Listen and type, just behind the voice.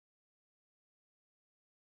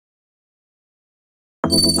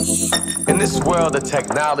In this world of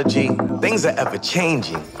technology, things are ever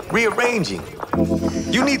changing, rearranging.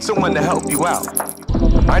 You need someone to help you out.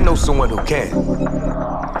 I know someone who can.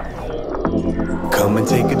 Come and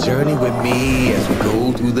take a journey with me as we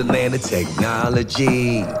go through the land of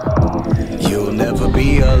technology. You'll never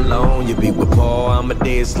be alone. You'll be with Paul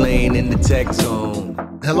Amadeus Lane in the Tech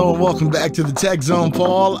Zone. Hello and welcome back to the Tech Zone.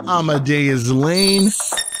 Paul Amadeus Lane.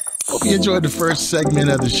 Hope you enjoyed the first segment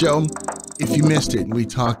of the show. If you missed it, we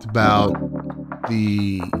talked about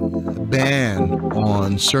the ban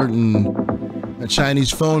on certain Chinese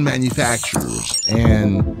phone manufacturers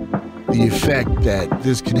and the effect that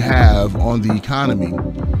this could have on the economy.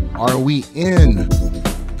 Are we in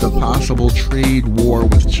the possible trade war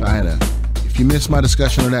with China? If you missed my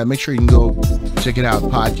discussion on that, make sure you can go check it out,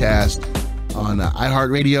 podcast on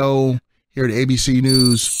iHeartRadio, here at ABC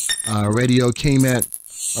News, Radio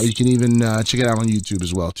KMET, or you can even check it out on YouTube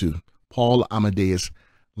as well, too. Paul Amadeus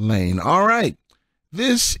Lane. All right.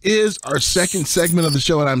 This is our second segment of the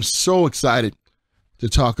show, and I'm so excited to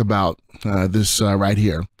talk about this right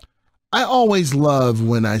here. I always love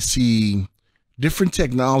when I see different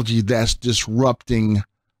technology that's disrupting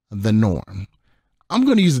the norm. I'm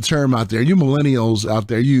going to use the term out there. You millennials out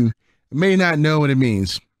there, you may not know what it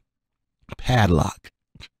means. Padlock.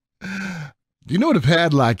 Do you know what a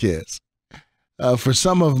padlock is? For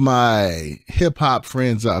some of my hip-hop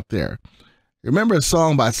friends out there, remember a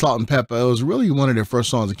song by Salt and Pepper? It was really one of their first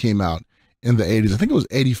songs that came out in the 80s. I think it was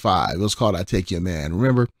 85. It was called I Take Your Man,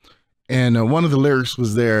 remember? And one of the lyrics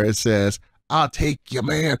was there. It says, I'll take your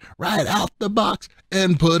man right out the box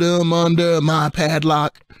and put him under my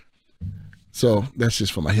padlock. So that's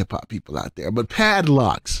just for my hip-hop people out there. But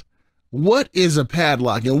padlocks, what is a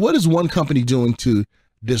padlock? And what is one company doing to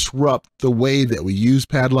disrupt the way that we use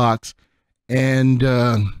padlocks? And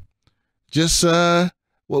just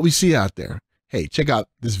what we see out there. Hey, check out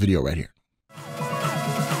this video right here.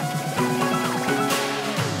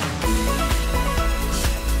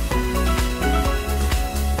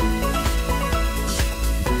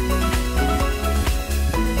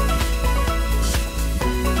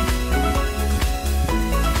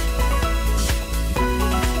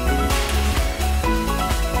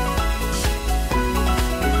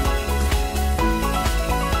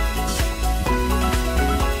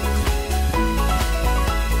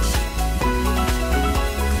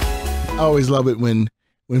 I always love it when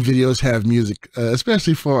videos have music,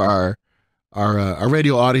 especially for our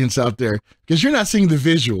radio audience out there, because you're not seeing the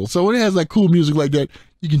visual. So when it has like cool music like that,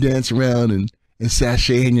 you can dance around and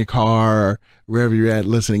sashay in your car or wherever you're at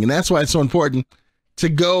listening. And that's why it's so important to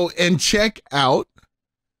go and check out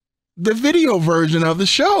the video version of the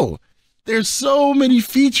show. There's so many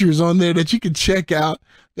features on there that you can check out.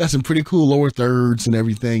 Got some pretty cool lower thirds and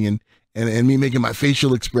everything, and me making my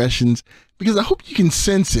facial expressions, because I hope you can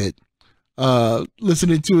sense it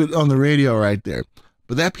listening to it on the radio right there.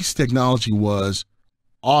 But that piece of technology was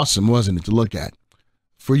awesome, wasn't it, to look at?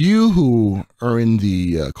 For you who are in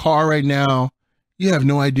the car right now, you have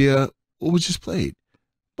no idea what was just played.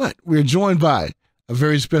 But we're joined by a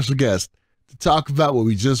very special guest to talk about what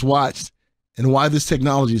we just watched and why this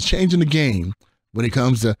technology is changing the game when it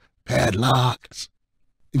comes to padlocks.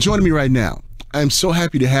 And joining me right now, I'm so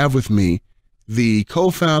happy to have with me the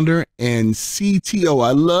co-founder and CTO.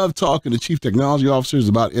 I love talking to chief technology officers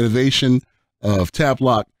about innovation of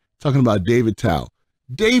Padlock, talking about David Tao.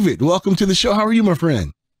 David, welcome to the show. How are you, my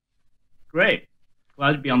friend? Great.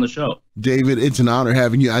 Glad to be on the show. David, it's an honor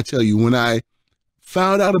having you. I tell you, when I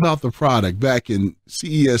found out about the product back in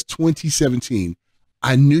CES 2017,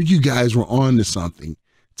 I knew you guys were on to something.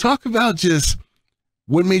 Talk about just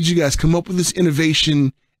what made you guys come up with this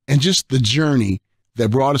innovation and just the journey that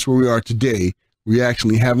brought us where we are today. We're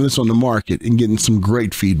actually having this on the market and getting some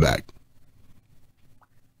great feedback.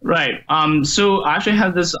 Right. So I actually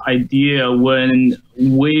had this idea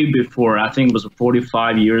way before, I think it was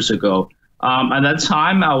 45 years ago. At that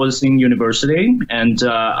time, I was in university, and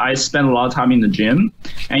I spent a lot of time in the gym.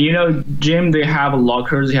 And, you know, gym, they have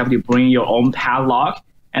lockers. You have to bring your own padlock.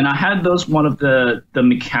 And I had one of the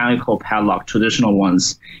mechanical padlock, traditional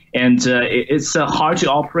ones. And it's hard to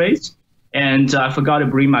operate. And I forgot to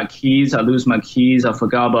bring my keys. I lose my keys. I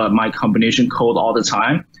forgot about my combination code all the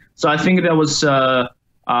time. So I think that was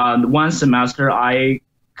one semester I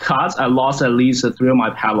lost at least 3 of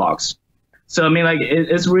my padlocks. So, I mean, like,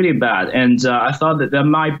 it's really bad. And I thought that there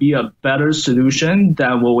might be a better solution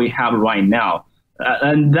than what we have right now.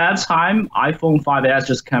 And that time, iPhone 5S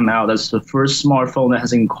just came out. That's the first smartphone that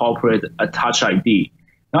has incorporated a Touch ID.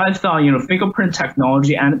 Now I thought, you know, fingerprint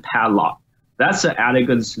technology and padlock, that's an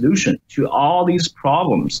elegant solution to all these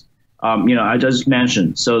problems, you know, I just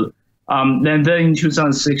mentioned. So Then in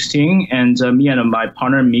 2016, and me and my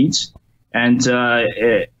partner meet, and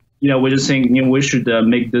we just think we should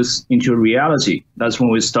make this into a reality. That's when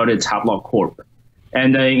we started Padlock Corp.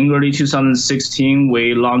 And in early 2016,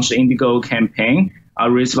 we launched the Indigo campaign,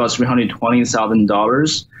 raised about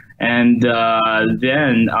 $320,000. And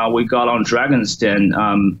then we got on Dragon's Den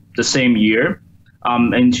the same year.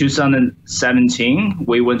 In 2017,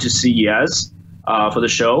 we went to CES for the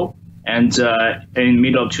show. And in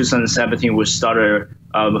middle of 2017, we started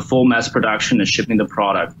the full mass production and shipping the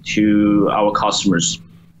product to our customers.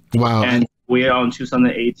 Wow. And we are on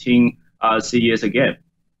 2018 CES again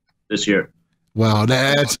this year. Wow,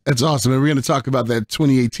 that's awesome. And we're going to talk about that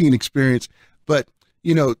 2018 experience. But,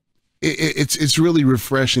 it's really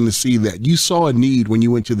refreshing to see that you saw a need when you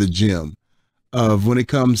went to the gym of when it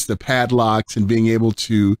comes to padlocks and being able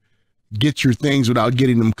to get your things without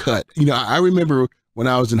getting them cut. I remember when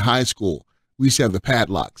I was in high school, we used to have the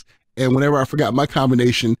padlocks. And whenever I forgot my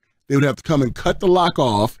combination, they would have to come and cut the lock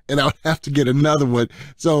off, and I would have to get another one.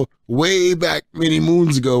 So way back many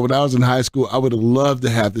moons ago when I was in high school, I would have loved to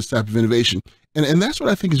have this type of innovation. And that's what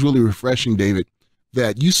I think is really refreshing, David,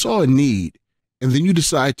 that you saw a need, and then you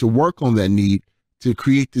decide to work on that need to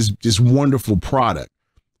create this wonderful product.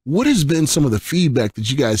 What has been some of the feedback that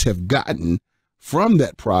you guys have gotten from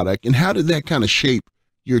that product, and how did that kind of shape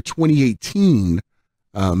your 2018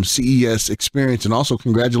 CES experience? And also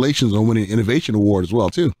congratulations on winning an Innovation Award as well,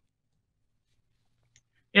 too.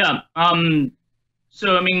 Yeah.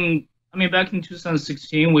 So back in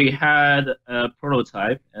 2016, we had a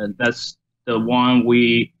prototype, and that's the one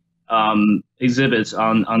we exhibit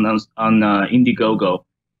on Indiegogo,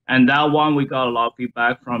 and that one we got a lot of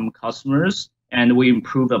feedback from customers, and we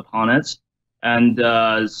improved upon it. And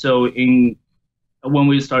so when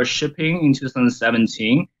we start shipping in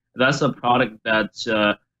 2017, that's a product that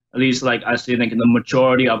at least I think the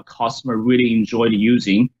majority of customers really enjoyed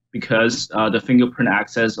using, because the fingerprint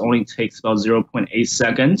access only takes about 0.8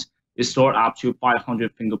 seconds. It stores up to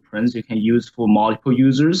 500 fingerprints you can use for multiple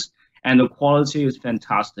users, and the quality is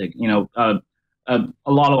fantastic. A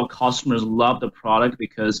lot of our customers love the product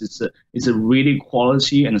because it's a really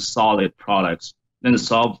quality and solid product, and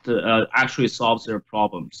actually solves their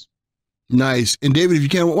problems. Nice. And David, if you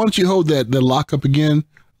can, why don't you hold the lock up again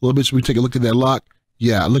a little bit so we take a look at that lock?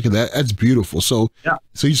 Yeah, look at that. That's beautiful. So, yeah.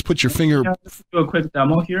 So you just put your finger. Let's do a quick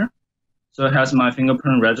demo here. So it has my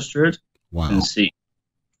fingerprint registered. Wow. You can see.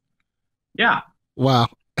 Yeah. Wow.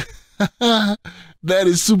 That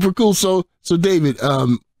is super cool. So David,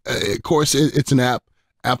 of course, it's an app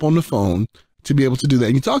on the phone to be able to do that.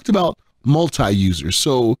 And you talked about multi-users.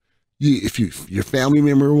 So if your family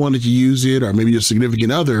member wanted to use it, or maybe your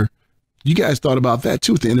significant other, you guys thought about that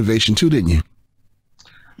too with the innovation too, didn't you?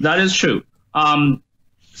 That is true.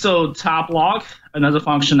 So Padlock, another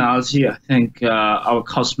functionality I think our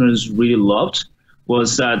customers really loved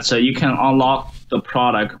was that you can unlock the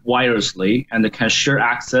product wirelessly and can share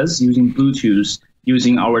access using Bluetooth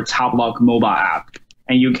using our Padlock mobile app.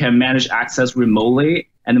 And you can manage access remotely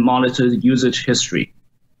and monitor the usage history.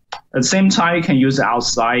 At the same time, you can use it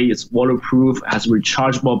outside. It's waterproof, has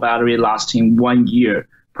rechargeable battery lasting 1 year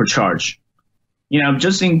per charge.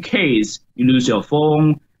 Just in case you lose your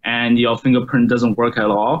phone and your fingerprint doesn't work at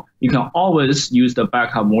all, you can always use the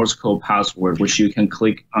backup Morse code password, which you can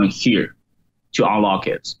click on here to unlock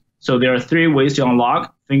it. So there are 3 ways to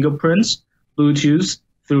unlock: fingerprints, Bluetooth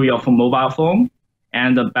through your mobile phone,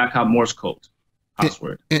 and the backup Morse code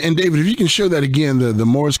password. And David, if you can show that again, the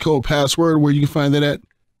Morse code password, where you can find that at,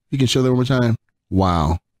 you can show that one more time.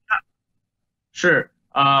 Wow. Sure.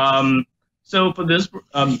 So for this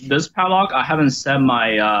padlock, I haven't set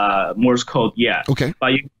my Morse code yet. Okay.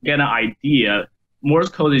 But you can get an idea. Morse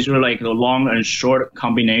code is usually the long and short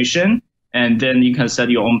combination, and then you can set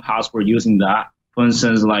your own password using that. For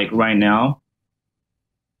instance, right now,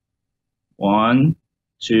 1,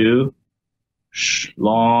 2,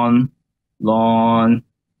 long. Long.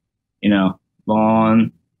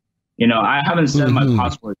 I haven't set my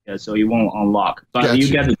password yet, so it won't unlock. But gotcha. You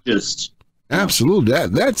get the gist. Absolutely.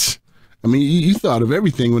 That's. You thought of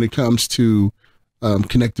everything when it comes to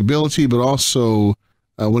connectability, but also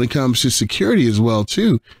when it comes to security as well,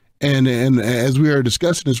 too. And as we are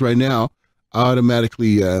discussing this right now,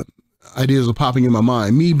 automatically ideas are popping in my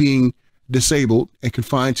mind. Me being disabled and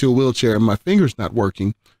confined to a wheelchair and my finger's not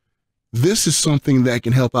working, this is something that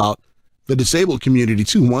can help out the disabled community,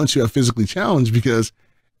 too, once you are physically challenged, because,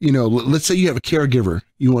 let's say you have a caregiver,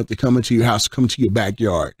 you want to come into your house, come to your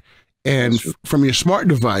backyard, and from your smart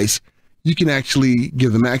device, you can actually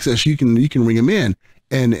give them access. You can ring them in.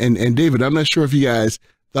 And David, I'm not sure if you guys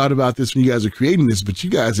thought about this when you guys are creating this, but you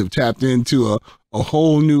guys have tapped into a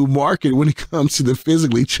whole new market when it comes to the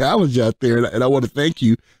physically challenged out there. And I want to thank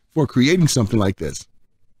you for creating something like this.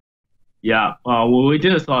 Yeah, well, we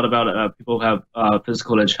did thought about people who have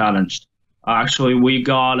physically challenged. Actually, we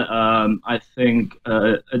got I think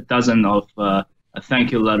a dozen of a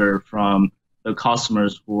thank you letter from the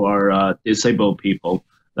customers who are disabled people.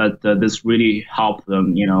 That this really helped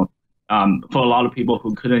them. For a lot of people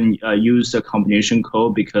who couldn't use the combination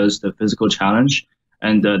code because the physical challenge,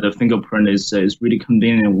 and the fingerprint is really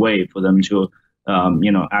convenient way for them to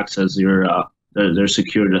access their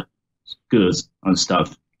secured goods and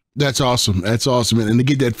stuff. That's awesome. That's awesome. And to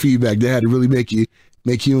get that feedback, that had to really make you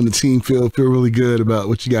and the team feel really good about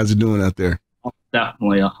what you guys are doing out there.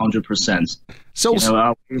 Definitely 100%. So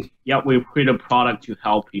we create a product to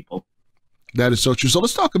help people. That is so true. So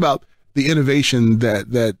let's talk about the innovation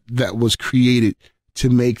that was created to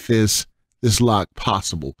make this lock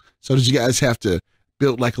possible. So did you guys have to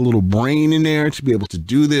build like a little brain in there to be able to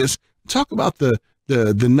do this? Talk about the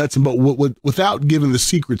nuts and bolts without giving the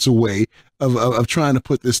secrets away of trying to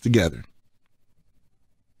put this together.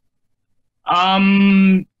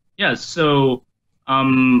 Yeah. So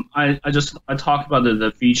I talked about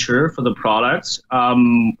the feature for the products.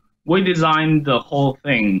 We designed the whole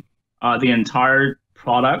thing, the entire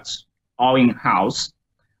product, all in house.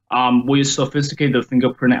 We sophisticated the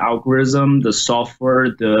fingerprint algorithm, the software,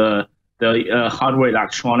 the hardware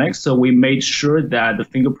electronics. So we made sure that the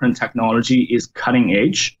fingerprint technology is cutting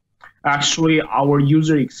edge. Actually, our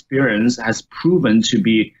user experience has proven to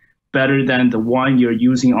be better than the one you're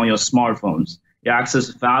using on your smartphones. It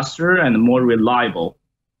access faster and more reliable.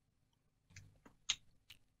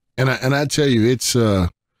 And I tell you, it's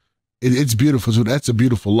beautiful. So that's a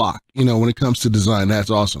beautiful lock. When it comes to design, that's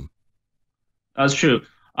awesome. That's true.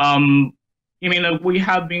 We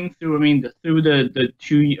have been through.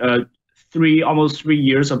 Through the almost 3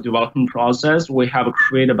 years of development process, we have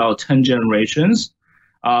created about 10 generations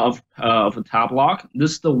of a Padlock.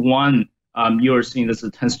 This is the one you're seeing. This is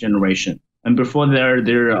the 10th generation, and before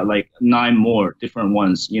there are like 9 more different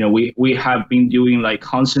ones. We have been doing like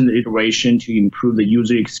constant iteration to improve the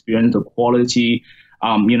user experience, the quality,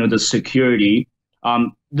 the security.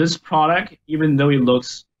 This product, even though it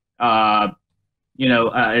looks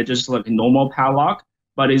just like a normal padlock,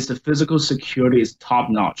 but the physical security is top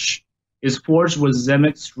notch. It's forged with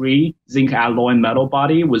Zemix 3 zinc alloy metal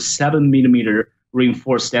body with 7mm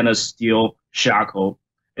reinforced stainless steel shackle.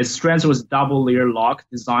 Its strength was double layer lock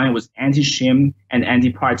designed with anti-shim and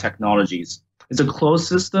anti-pry technologies. It's a closed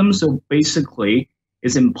system, so basically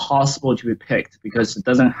it's impossible to be picked because it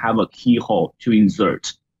doesn't have a keyhole to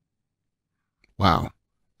insert. Wow.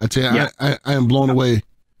 I tell you, yeah. I am blown away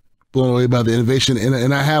by the innovation,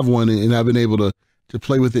 and I have one, and I've been able to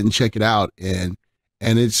play with it and check it out, and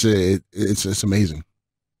it's amazing.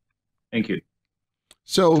 Thank you.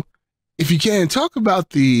 So, if you can talk about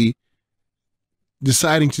the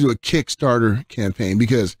deciding to do a Kickstarter campaign,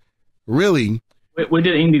 because really we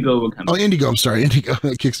did Indiegogo campaign. Oh, Indigo. I'm sorry, Indigo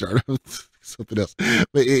Kickstarter, something else.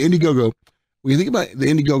 But Indiegogo, when you think about the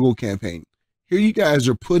Indiegogo campaign, here you guys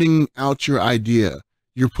are putting out your idea.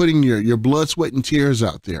 You're putting your blood, sweat, and tears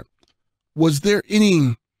out there. Was there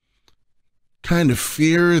any kind of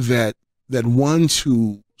fear that ones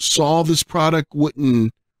who saw this product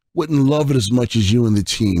wouldn't love it as much as you and the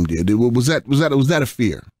team did? Was that a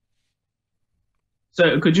fear?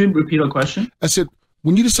 So could you repeat the question? I said,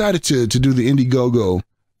 when you decided to do the Indiegogo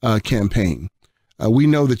campaign, we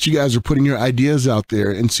know that you guys are putting your ideas out there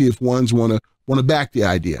and see if ones want to back the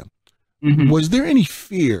idea. Mm-hmm. Was there any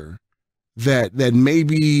fear that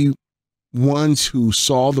maybe ones who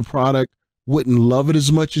saw the product wouldn't love it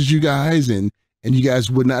as much as you guys, and you guys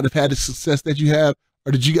would not have had the success that you have?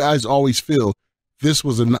 Or did you guys always feel this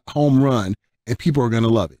was a home run and people are going to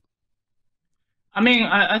love it?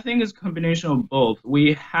 I think it's a combination of both.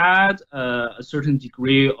 We had a certain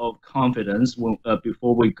degree of confidence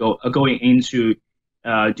before we going into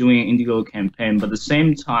doing an Indiegogo campaign, but at the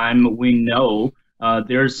same time, we know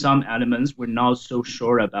there are some elements we're not so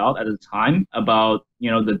sure about at the time about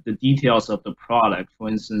the details of the product. For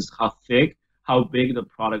instance, how thick, how big the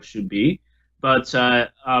product should be. But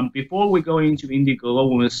before we go into Indiegogo,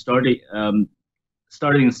 when we started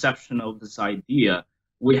inception of this idea,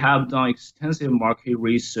 we have done extensive market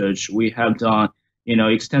research. We have done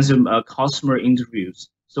extensive customer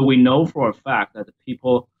interviews. So we know for a fact that the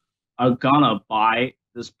people are gonna buy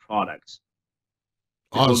this product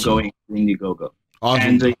before going to Indiegogo. Awesome.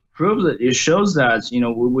 And it shows that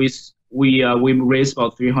we raised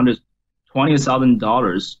about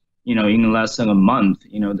 $320,000 in less than a month.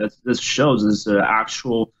 That shows there's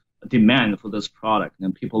actual demand for this product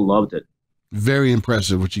and people loved it. Very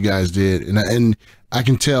impressive what you guys did. And I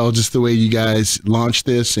can tell just the way you guys launched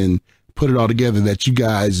this and put it all together that you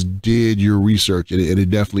guys did your research, and it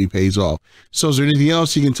definitely pays off. So is there anything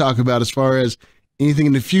else you can talk about as far as anything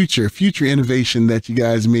in the future innovation that you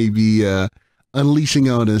guys may be unleashing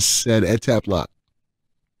on us at Padlock?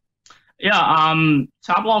 Yeah,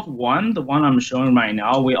 Padlock won, the one I'm showing right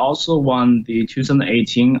now. We also won the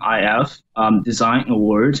 2018 IF Design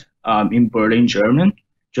Award in Berlin,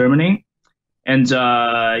 Germany. And,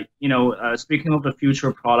 speaking of the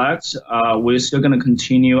future products, we're still going to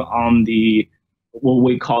continue on what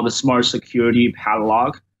we call the smart security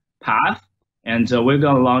padlock path. And we're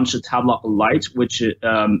going to launch a Padlock Lite, which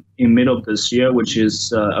in middle of this year, which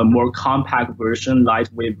is a more compact version,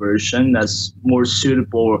 lightweight version that's more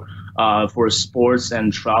suitable for sports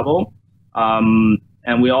and travel. And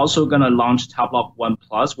we're also going to launch Padlock One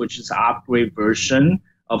Plus, which is an upgrade version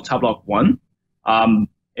of Padlock One.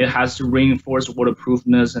 It has the reinforced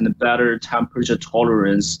waterproofness and the better temperature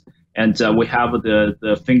tolerance. And we have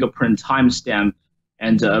the fingerprint timestamp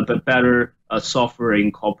and the better software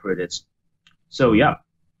incorporated. So yeah,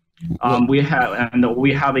 we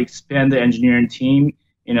have expanded the engineering team.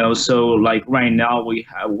 So like right now we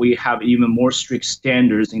have even more strict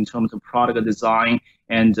standards in terms of product design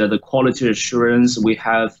and the quality assurance. We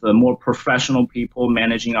have more professional people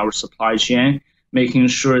managing our supply chain, making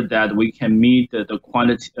sure that we can meet the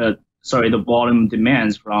volume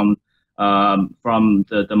demands from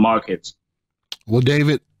the markets. Well,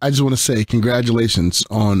 David, I just want to say congratulations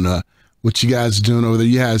on what you guys are doing over there.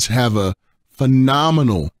 You guys have a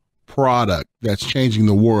phenomenal product that's changing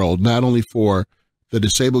the world, not only for the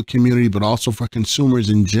disabled community, but also for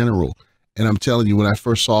consumers in general. And I'm telling you, when I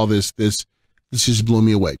first saw this just blew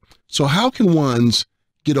me away. So how can ones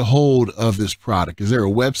get a hold of this product? Is there a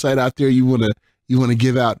website out there you want to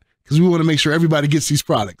give out? Because we want to make sure everybody gets these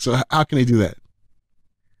products. So how can they do that?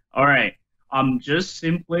 All right. Just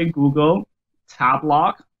simply Google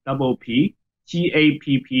Padlock, P,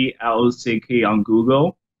 TAPPLOCK on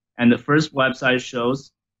Google. And the first website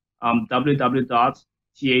shows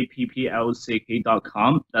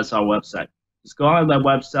www.tapplck.com. That's our website. Just go on that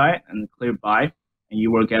website and click buy, and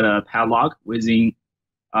you will get a padlock within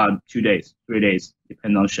 2 days, 3 days,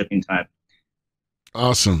 depending on shipping time.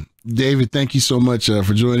 Awesome. David, thank you so much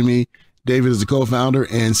for joining me. David is the co-founder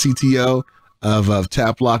and CTO of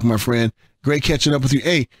Padlock, my friend. Great catching up with you.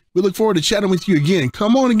 Hey, we look forward to chatting with you again.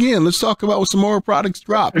 Come on again. Let's talk about what some more products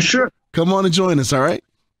drop. For sure. Come on and join us, all right?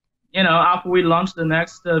 After we launch the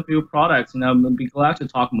next few products, I'll be glad to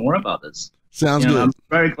talk more about this. Sounds good. I'm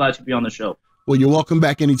very glad to be on the show. Well, you're welcome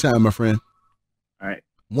back anytime, my friend. All right.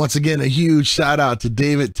 Once again, a huge shout out to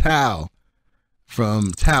David Tao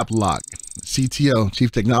from Padlock, CTO, Chief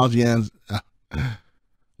Technology, and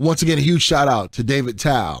once again, a huge shout out to David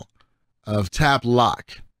Tao of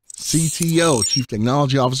Padlock, CTO, Chief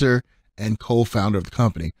Technology Officer, and co-founder of the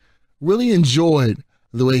company. Really enjoyed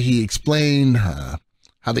the way he explained how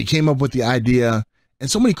they came up with the idea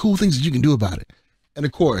and so many cool things that you can do about it. And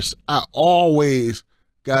of course, I always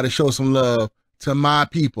got to show some love to my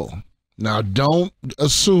people. Now, don't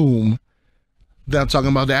assume that I'm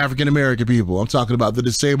talking about the African-American people. I'm talking about the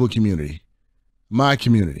disabled community, my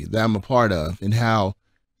community that I'm a part of, and how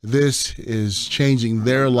this is changing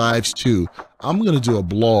their lives too. I'm going to do a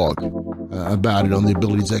blog about it on the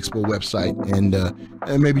Abilities Expo website and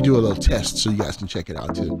maybe do a little test so you guys can check it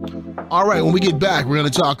out too. All right, when we get back, we're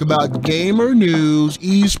going to talk about gamer news,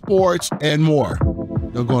 esports, and more.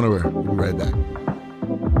 Don't go anywhere. We'll be right back.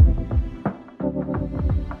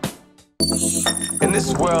 In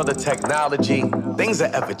this world of technology, things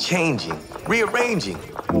are ever changing, rearranging.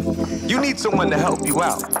 You need someone to help you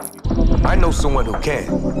out. I know someone who can.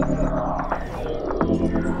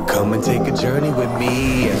 Come and take a journey with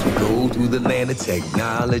me as we go through the land of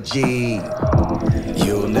technology.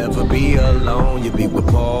 You'll never be alone. You'll be with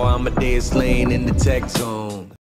Paul Amadeus Lane in the tech zone.